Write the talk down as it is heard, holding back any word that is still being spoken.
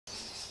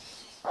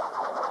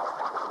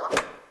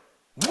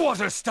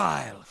Water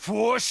style,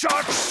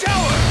 4-shot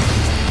shower!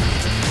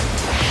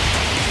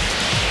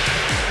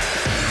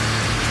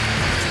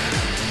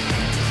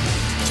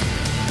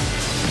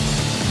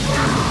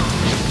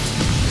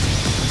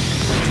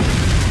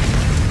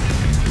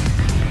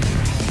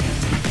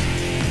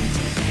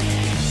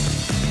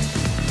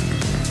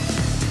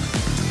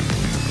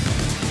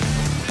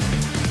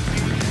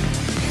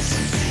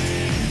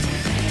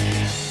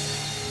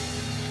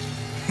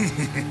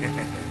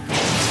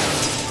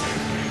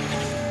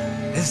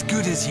 As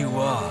good as you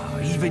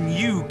are, even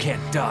you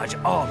can't dodge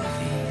all of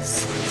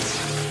these.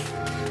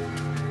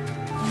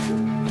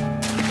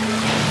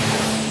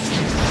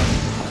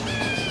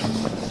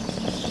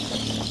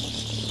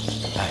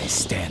 I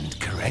stand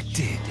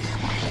corrected.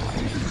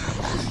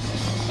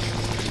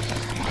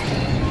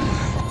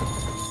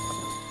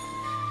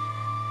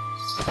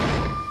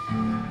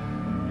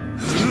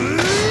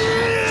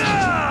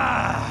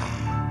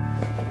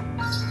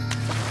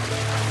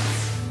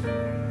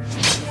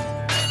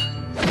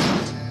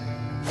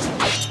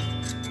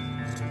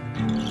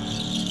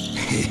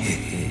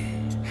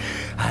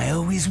 I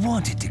always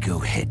wanted to go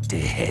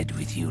head-to-head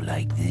with you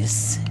like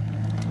this.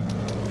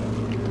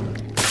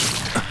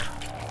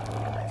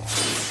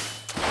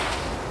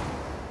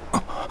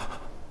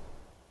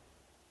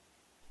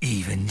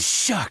 Even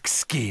Shark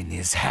Skin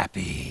is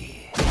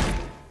happy.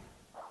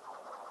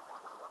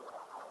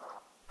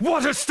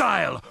 Water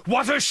style!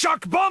 Water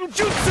shock bomb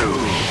jutsu!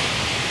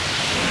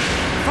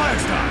 Fire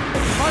style!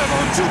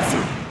 Fireball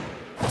jutsu!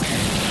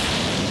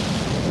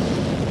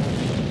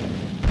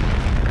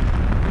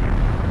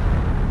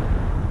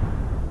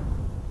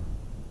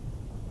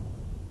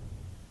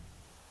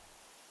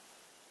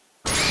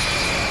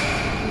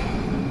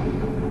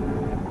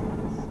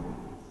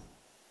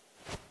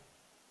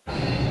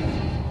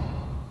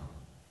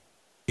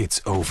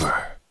 It's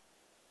over.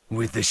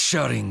 With the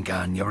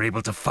Sharingan, you're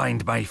able to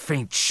find my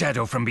faint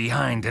shadow from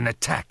behind and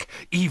attack,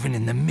 even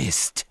in the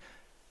mist.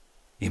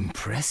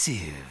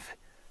 Impressive,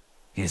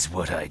 is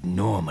what I'd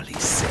normally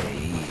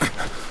say.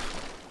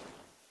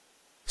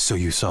 So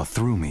you saw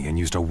through me and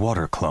used a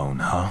water clone,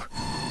 huh?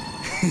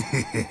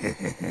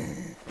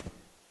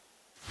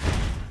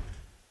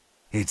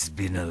 It's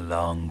been a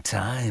long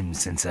time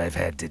since I've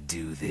had to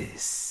do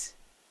this.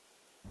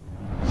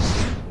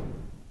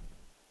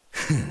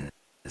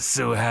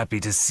 So happy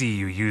to see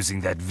you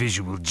using that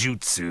visual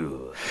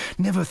jutsu.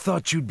 Never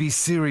thought you'd be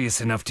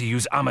serious enough to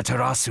use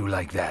Amaterasu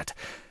like that.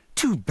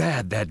 Too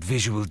bad that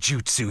visual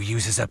jutsu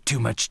uses up too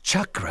much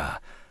chakra.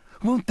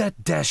 Won't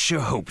that dash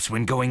your hopes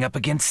when going up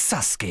against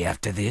Sasuke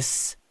after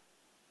this?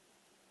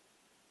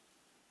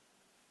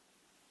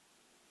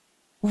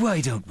 Why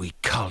don't we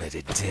call it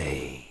a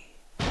day?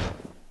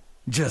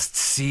 Just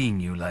seeing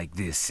you like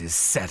this is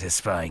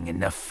satisfying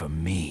enough for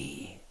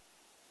me.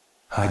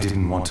 I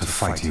didn't want to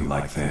fight you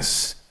like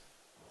this.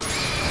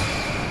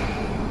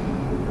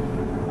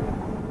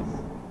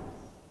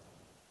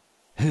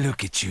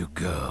 Look at you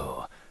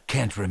go.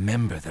 Can't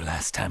remember the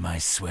last time I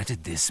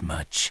sweated this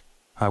much.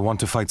 I want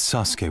to fight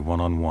Sasuke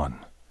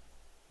one-on-one.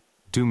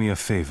 Do me a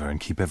favor and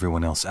keep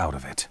everyone else out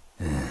of it.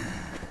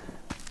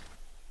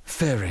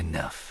 Fair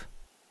enough.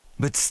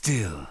 But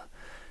still,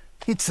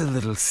 it's a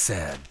little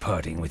sad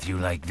parting with you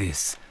like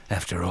this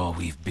after all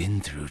we've been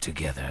through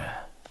together.